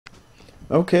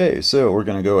Okay, so we're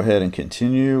going to go ahead and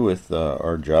continue with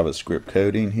our JavaScript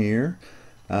coding here.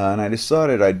 And I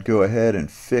decided I'd go ahead and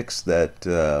fix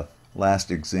that last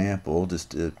example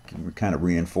just to kind of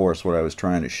reinforce what I was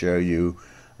trying to show you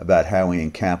about how we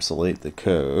encapsulate the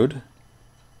code.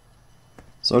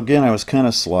 So again, I was kind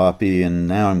of sloppy, and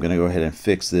now I'm going to go ahead and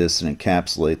fix this and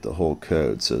encapsulate the whole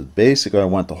code. So basically I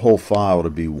want the whole file to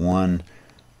be one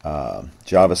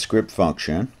JavaScript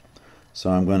function. So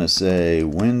I'm going to say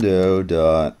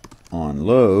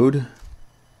window.onload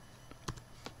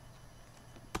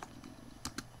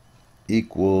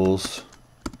equals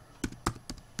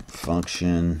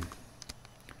function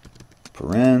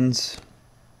parens,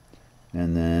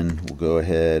 and then we'll go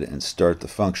ahead and start the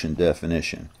function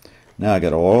definition. Now I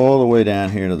got all the way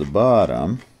down here to the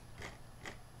bottom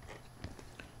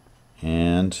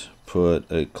and put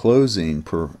a closing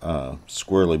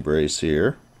squirrely brace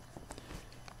here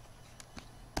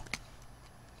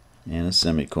and a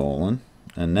semicolon,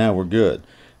 and now we're good.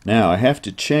 Now I have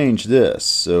to change this.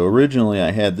 So originally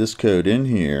I had this code in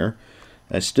here.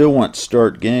 I still want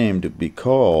start game to be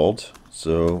called,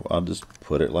 so I'll just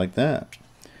put it like that.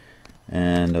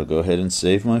 And I'll go ahead and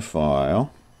save my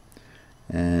file.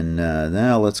 And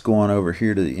now let's go on over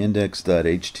here to the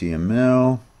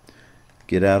index.html,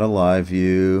 get out of live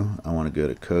view. I want to go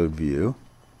to code view.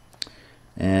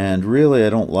 And really I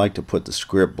don't like to put the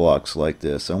script blocks like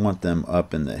this. I want them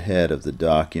up in the head of the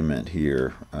document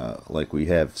here like we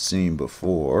have seen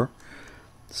before.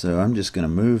 So I'm just going to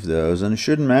move those, and it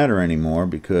shouldn't matter anymore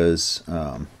because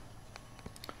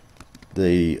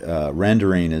the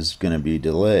rendering is going to be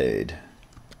delayed.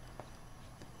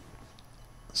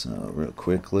 So real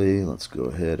quickly, let's go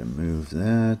ahead and move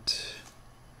that.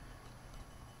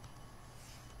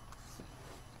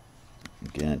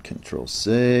 Again, control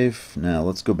save. Now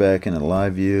let's go back into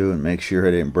live view and make sure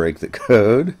I didn't break the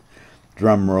code.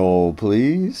 Drum roll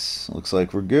please. Looks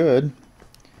like we're good.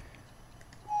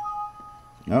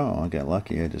 Oh, I got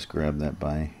lucky. I just grabbed that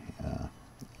by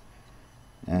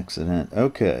accident.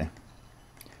 Okay.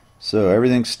 So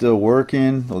everything's still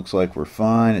working. Looks like we're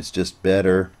fine. It's just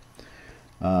better.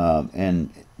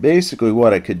 And basically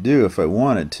what I could do if I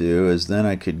wanted to is then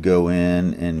I could go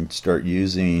in and start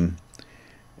using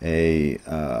a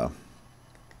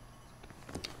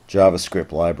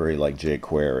JavaScript library like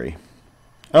jQuery.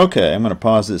 Okay, I'm going to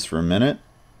pause this for a minute.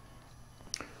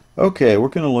 Okay, we're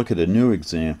going to look at a new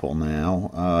example now.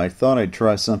 I thought I'd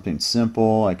try something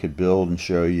simple I could build and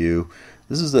show you.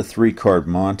 This is the 3-card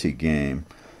Monte game.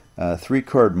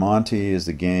 3-card Monte is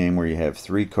the game where you have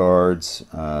 3 cards.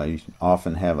 You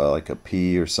often have like a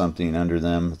P or something under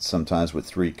them, sometimes with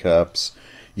 3 cups.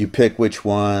 You pick which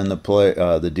one,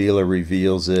 the dealer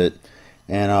reveals it,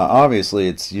 and obviously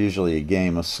it's usually a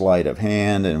game of sleight of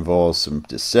hand. It involves some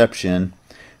deception,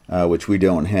 which we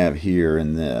don't have here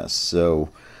in this.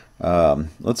 So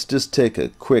let's just take a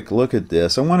quick look at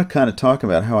this. I want to kind of talk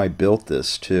about how I built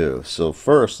this too. So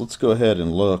first, let's go ahead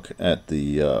and look at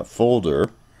the folder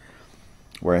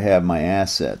where I have my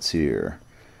assets here.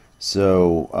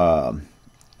 So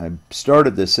I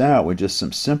started this out with just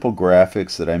some simple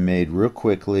graphics that I made real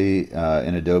quickly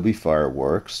in Adobe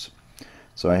Fireworks.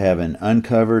 So I have an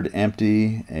uncovered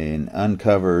empty, an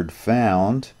uncovered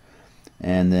found,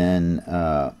 and then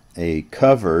a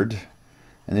covered,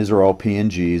 and these are all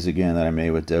PNGs again that I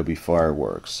made with Adobe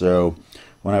Fireworks. So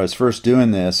when I was first doing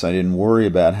this, I didn't worry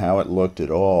about how it looked at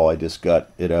all. I just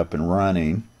got it up and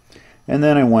running. And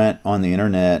then I went on the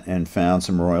internet and found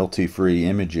some royalty-free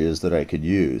images that I could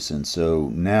use. And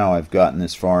so now I've gotten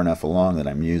this far enough along that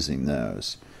I'm using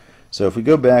those. So if we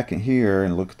go back in here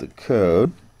and look at the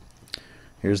code,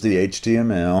 here's the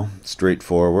HTML,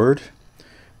 straightforward.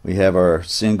 We have our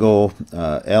single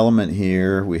element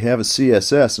here. We have a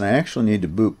CSS, and I actually need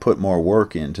to put more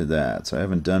work into that. So I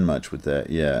haven't done much with that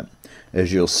yet,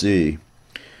 as you'll see.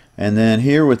 And then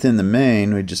here within the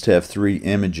main, we just have 3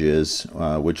 images,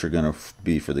 which are going to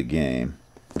be for the game.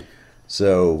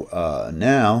 So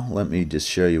now let me just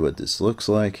show you what this looks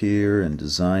like here in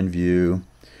design view.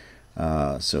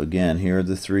 So again, here are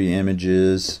the 3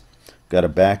 images. Got a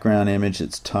background image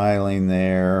that's tiling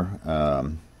there,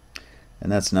 and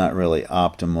that's not really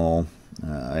optimal.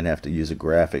 I'd have to use a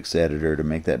graphics editor to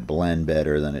make that blend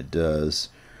better than it does.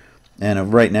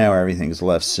 And right now everything's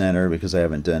left center because I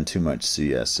haven't done too much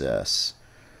CSS.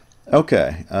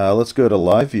 Okay, let's go to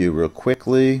live view real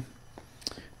quickly.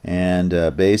 And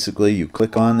basically you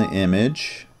click on the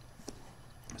image.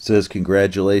 It says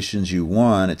congratulations, you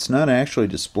won. It's not actually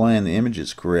displaying the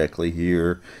images correctly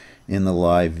here in the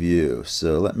live view.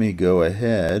 So let me go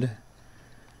ahead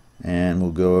and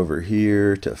we'll go over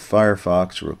here to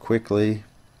Firefox real quickly.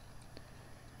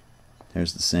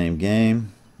 There's the same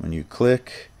game. When you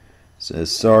click, it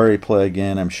says sorry, play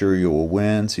again, I'm sure you will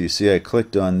win. So you see I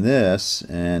clicked on this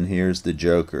and here's the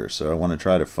Joker. So I want to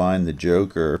try to find the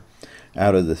Joker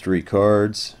out of the 3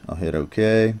 cards. I'll hit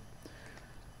OK.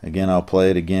 Again, I'll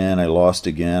play it again. I lost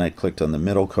again. I clicked on the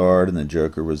middle card and the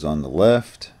Joker was on the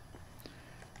left.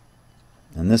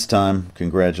 And this time,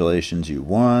 congratulations, you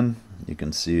won. You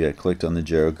can see I clicked on the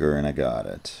Joker and I got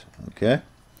it. Okay.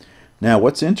 Now,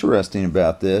 what's interesting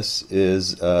about this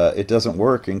is it doesn't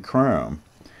work in Chrome.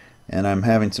 And I'm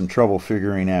having some trouble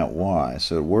figuring out why.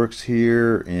 So it works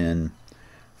here in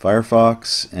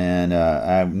Firefox, and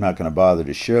I'm not going to bother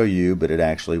to show you, but it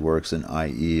actually works in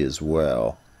IE as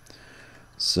well.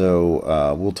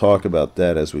 So we'll talk about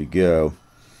that as we go.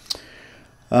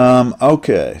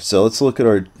 Okay, so let's look at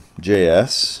our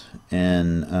JS,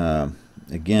 and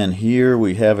again here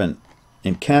we haven't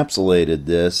encapsulated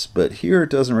this, but here it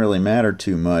doesn't really matter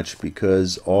too much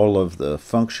because all of the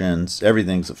functions,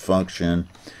 everything's a function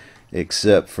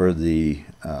except for the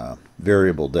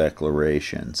variable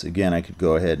declarations. Again, I could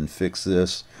go ahead and fix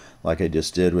this like I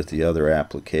just did with the other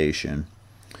application.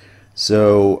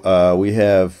 So we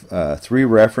have 3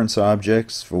 reference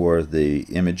objects for the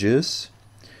images,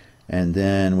 and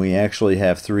then we actually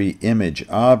have 3 image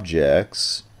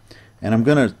objects, and I'm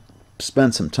going to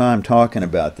spend some time talking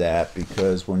about that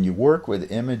because when you work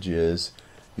with images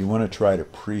you want to try to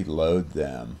preload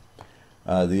them.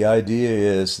 The idea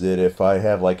is that if I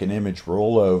have like an image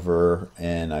rollover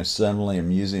and I suddenly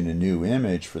am using a new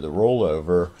image for the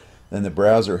rollover, then the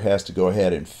browser has to go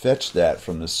ahead and fetch that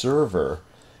from the server,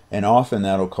 and often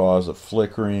that'll cause a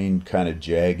flickering, kind of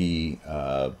jaggy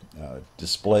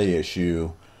display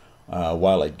issue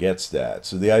while it gets that.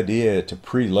 So the idea to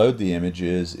preload the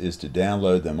images is to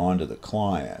download them onto the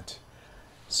client.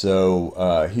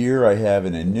 So here I have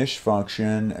an init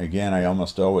function. Again, I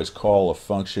almost always call a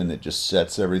function that just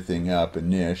sets everything up.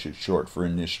 Init, it's short for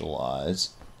initialize.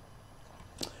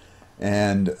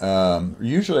 And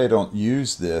usually I don't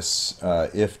use this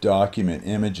if document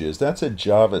images. That's a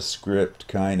JavaScript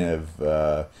kind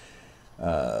of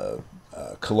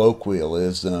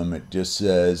colloquialism. It just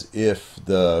says if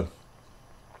the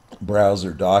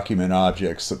browser document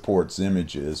object supports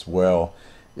images. Well,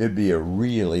 it'd be a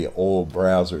really old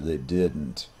browser that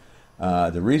didn't.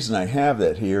 The reason I have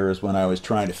that here is when I was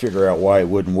trying to figure out why it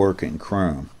wouldn't work in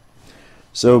Chrome.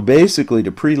 So basically,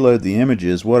 to preload the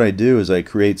images, what I do is I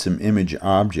create some image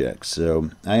objects. So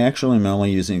I actually am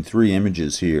only using 3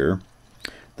 images here.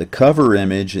 The cover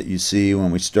image that you see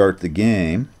when we start the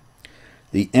game,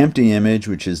 the empty image,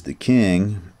 which is the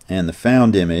king, and the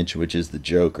found image, which is the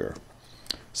Joker.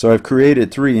 So I've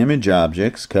created 3 image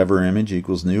objects. Cover image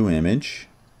equals new image.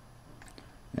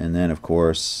 And then, of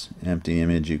course, empty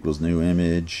image equals new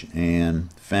image,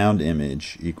 and found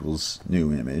image equals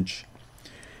new image.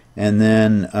 And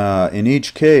then in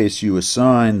each case you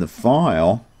assign the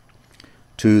file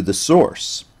to the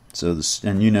source. So this,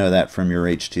 and you know that from your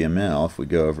HTML. If we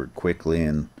go over it quickly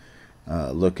and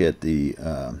look at the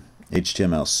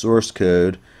HTML source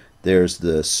code, there's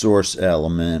the source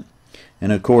element,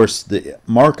 and of course the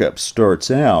markup starts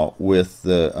out with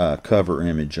the cover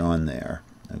image on there.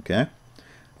 Okay,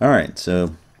 alright,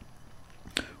 so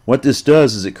what this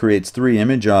does is it creates 3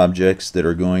 image objects that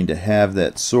are going to have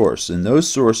that source, and those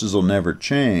sources will never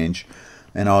change,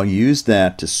 and I'll use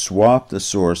that to swap the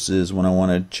sources when I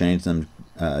want to change them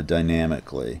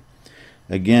dynamically.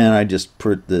 Again, I just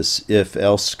put this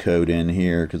if-else code in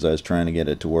here because I was trying to get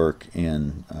it to work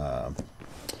in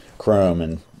Chrome,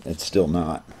 and it's still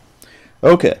not.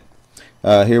 Okay,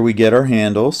 here we get our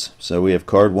handles. So we have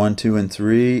card 1, 2, and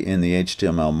 3 in the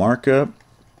HTML markup.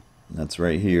 That's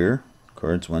right here.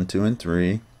 Cards 1, 2, and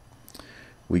 3.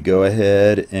 We go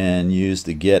ahead and use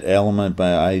the get element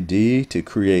by ID to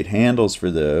create handles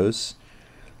for those,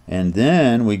 and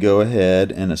then we go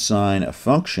ahead and assign a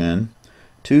function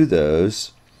to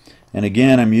those. And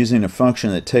again, I'm using a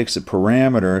function that takes a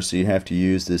parameter, so you have to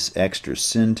use this extra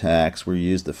syntax where you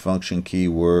use the function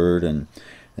keyword and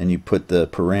then you put the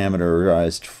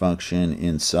parameterized function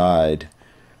inside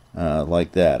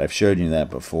like that. I've showed you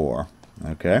that before.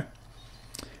 Okay.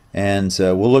 And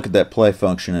so we'll look at that play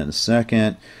function in a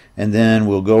second, and then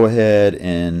we'll go ahead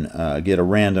and get a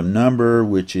random number,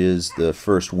 which is the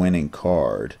first winning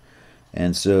card.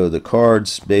 And so the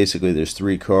cards, basically there's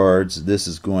 3 cards. This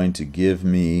is going to give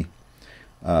me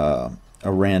a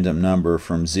random number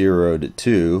from 0 to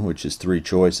 2, which is 3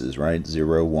 choices, right?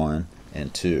 0, 1,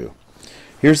 and 2.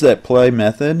 Here's that play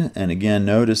method, and again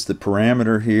notice the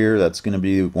parameter here, that's going to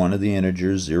be one of the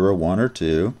integers, 0, 1, or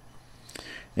 2.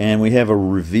 And we have a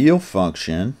reveal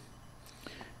function.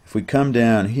 If we come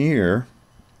down here,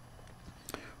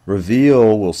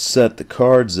 Reveal will set the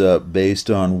cards up based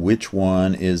on which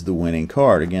one is the winning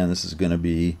card. Again, this is going to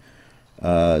be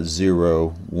 0,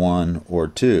 1, or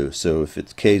 2. So if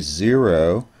it's case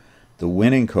 0, the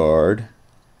winning card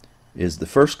is the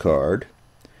first card.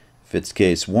 If it's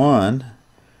case 1,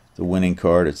 the winning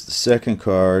card is the second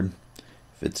card.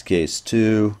 If it's case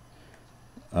 2,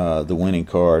 the winning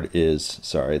card is,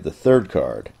 the third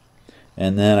card.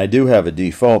 And then I do have a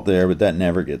default there, but that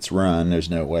never gets run. There's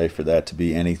no way for that to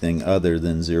be anything other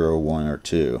than 0, 1, or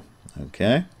 2.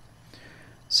 Okay?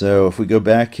 So if we go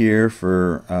back here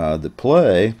for the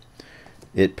play,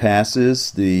 it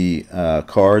passes the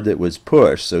card that was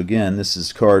pushed. So again, this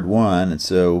is card 1, and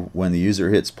so when the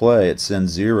user hits play, it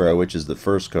sends 0, which is the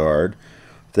first card.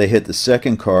 If they hit the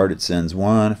second card, it sends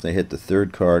 1. If they hit the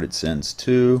third card, it sends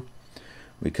 2.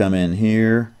 We come in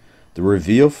here. The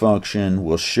reveal function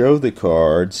will show the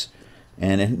cards,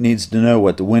 and it needs to know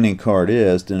what the winning card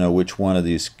is to know which one of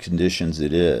these conditions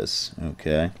it is.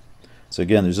 Okay? So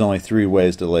again, there's only 3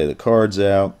 ways to lay the cards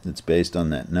out. It's based on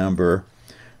that number.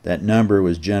 That number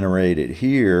was generated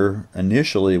here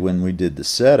initially when we did the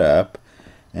setup,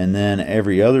 and then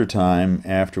every other time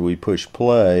after we push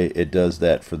play, it does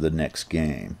that for the next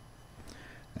game.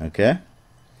 Okay?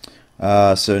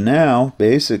 So now,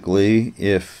 basically,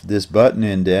 if this button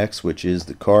index, which is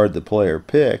the card the player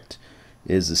picked,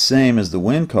 is the same as the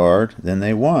win card, then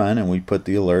they won, and we put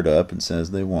the alert up and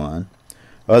says they won.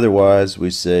 Otherwise,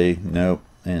 we say nope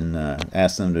and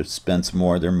ask them to spend some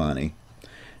more of their money.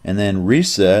 And then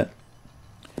reset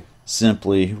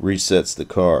simply resets the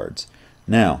cards.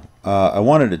 Now, I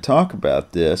wanted to talk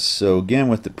about this. So again,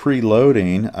 with the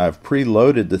preloading, I've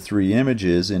preloaded the 3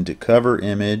 images into cover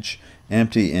image,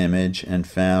 empty image, and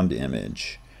found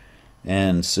image.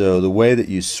 And so the way that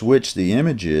you switch the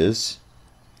images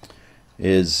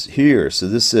is here. So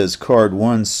this says card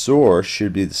 1 source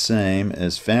should be the same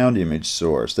as found image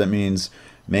source. That means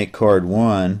make card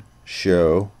 1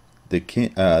 show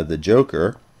the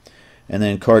Joker, and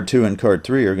then card 2 and card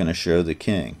 3 are going to show the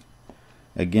King.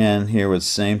 Again, here was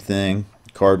the same thing.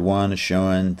 Card 1 is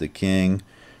showing the King,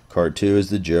 card 2 is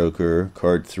the Joker,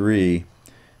 card 3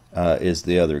 is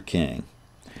the other King.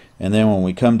 And then when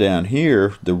we come down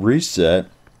here, the reset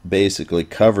basically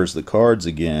covers the cards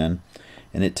again,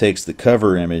 and it takes the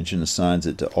cover image and assigns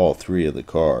it to all 3 of the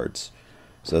cards.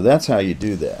 So that's how you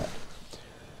do that.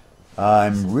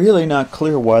 I'm really not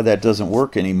clear why that doesn't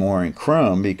work anymore in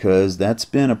Chrome, because that's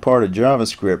been a part of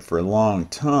JavaScript for a long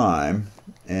time,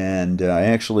 and I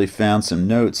actually found some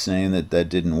notes saying that that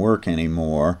didn't work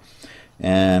anymore.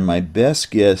 And my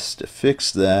best guess to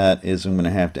fix that is I'm going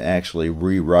to have to actually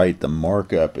rewrite the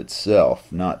markup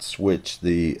itself, not switch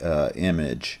the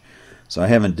image. So I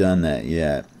haven't done that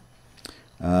yet.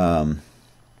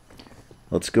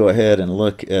 Let's go ahead and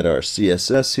look at our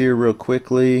CSS here real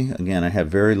quickly. Again, I have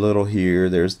very little here.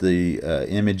 There's the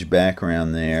image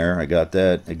background there. I got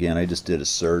that. Again, I just did a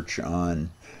search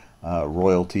on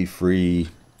royalty-free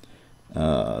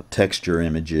texture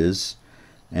images.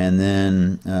 And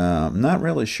then I'm not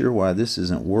really sure why this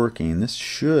isn't working. This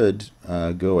should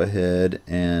go ahead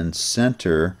and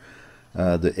center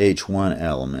the H1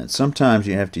 element. Sometimes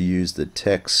you have to use the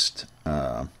text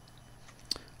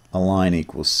align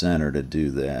equals center to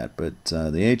do that, but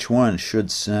the H1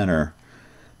 should center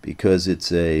because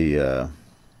it's a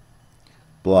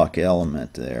block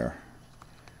element there.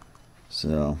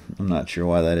 So I'm not sure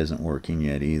why that isn't working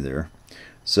yet either.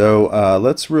 So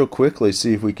let's real quickly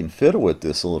see if we can fiddle with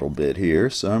this a little bit here.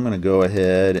 So I'm going to go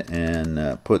ahead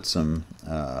and put some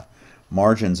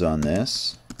margins on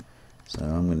this. So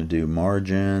I'm going to do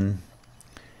margin,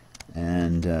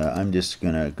 and I'm just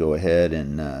going to go ahead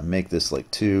and make this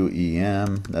like 2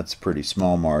 EM. That's a pretty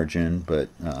small margin, but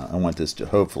I want this to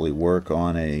hopefully work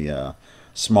on a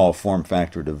small form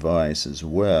factor device as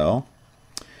well.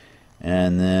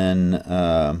 And then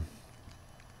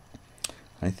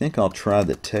I think I'll try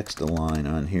the text align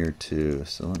on here too.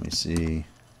 So let me see.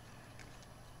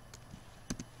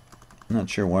 I'm not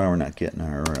sure why we're not getting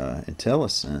our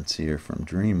IntelliSense here from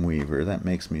Dreamweaver. That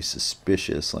makes me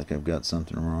suspicious, like I've got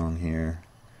something wrong here.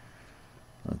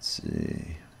 Let's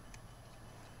see.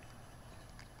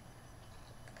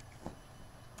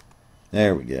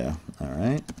 There we go. All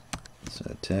right.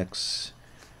 So text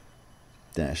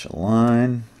dash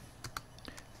align,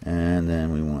 and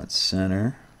then we want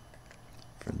center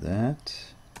for that.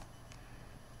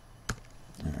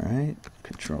 Alright,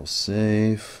 control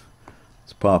save.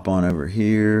 Let's pop on over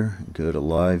here, go to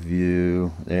live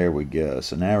view. There we go.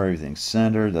 So now everything's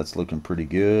centered. That's looking pretty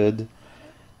good.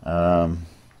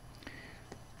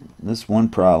 This one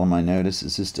problem I notice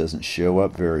is this doesn't show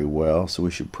up very well, so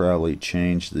we should probably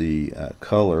change the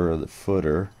color of the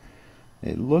footer.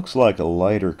 It looks like a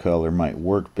lighter color might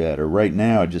work better. Right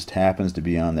now it just happens to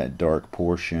be on that dark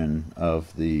portion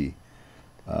of the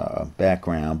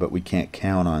background, but we can't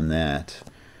count on that.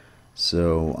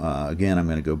 So again, I'm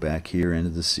going to go back here into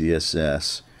the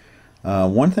CSS.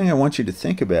 One thing I want you to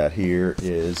think about here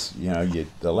is,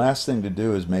 the last thing to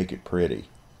do is make it pretty.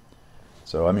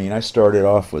 So I mean, I started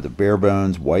off with a bare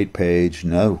bones white page,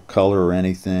 no color or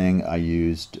anything. I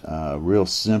used real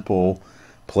simple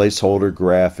placeholder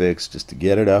graphics just to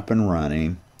get it up and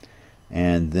running.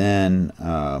 And then,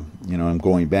 I'm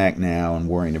going back now and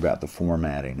worrying about the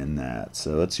formatting and that.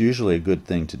 So that's usually a good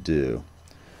thing to do.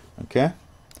 Okay?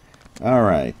 All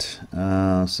right.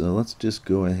 So let's just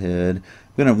go ahead.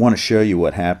 I'm going to want to show you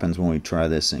what happens when we try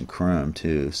this in Chrome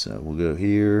too. So we'll go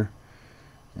here.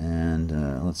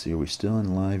 And let's see, are we still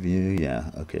in live view?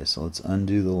 Yeah. Okay, so let's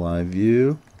undo the live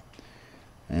view.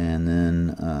 And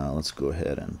then let's go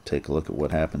ahead and take a look at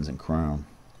what happens in Chrome.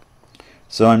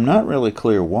 So I'm not really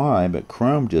clear why, but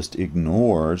Chrome just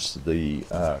ignores the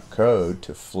code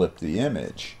to flip the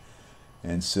image.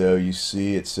 And so you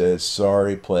see it says,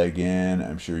 sorry, play again,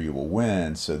 I'm sure you will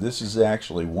win. So this is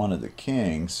actually one of the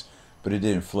kings, but it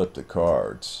didn't flip the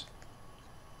cards.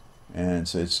 And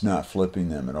so it's not flipping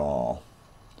them at all.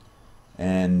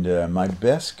 And my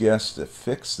best guess to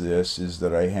fix this is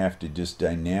that I have to just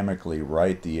dynamically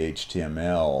write the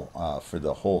HTML for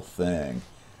the whole thing.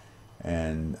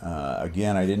 And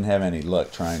again, I didn't have any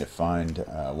luck trying to find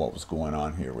what was going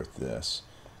on here with this.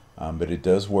 But it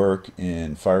does work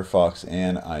in Firefox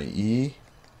and IE.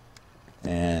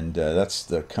 And that's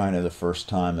the kind of the first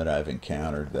time that I've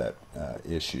encountered that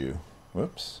issue.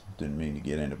 Whoops, didn't mean to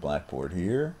get into Blackboard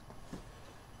here.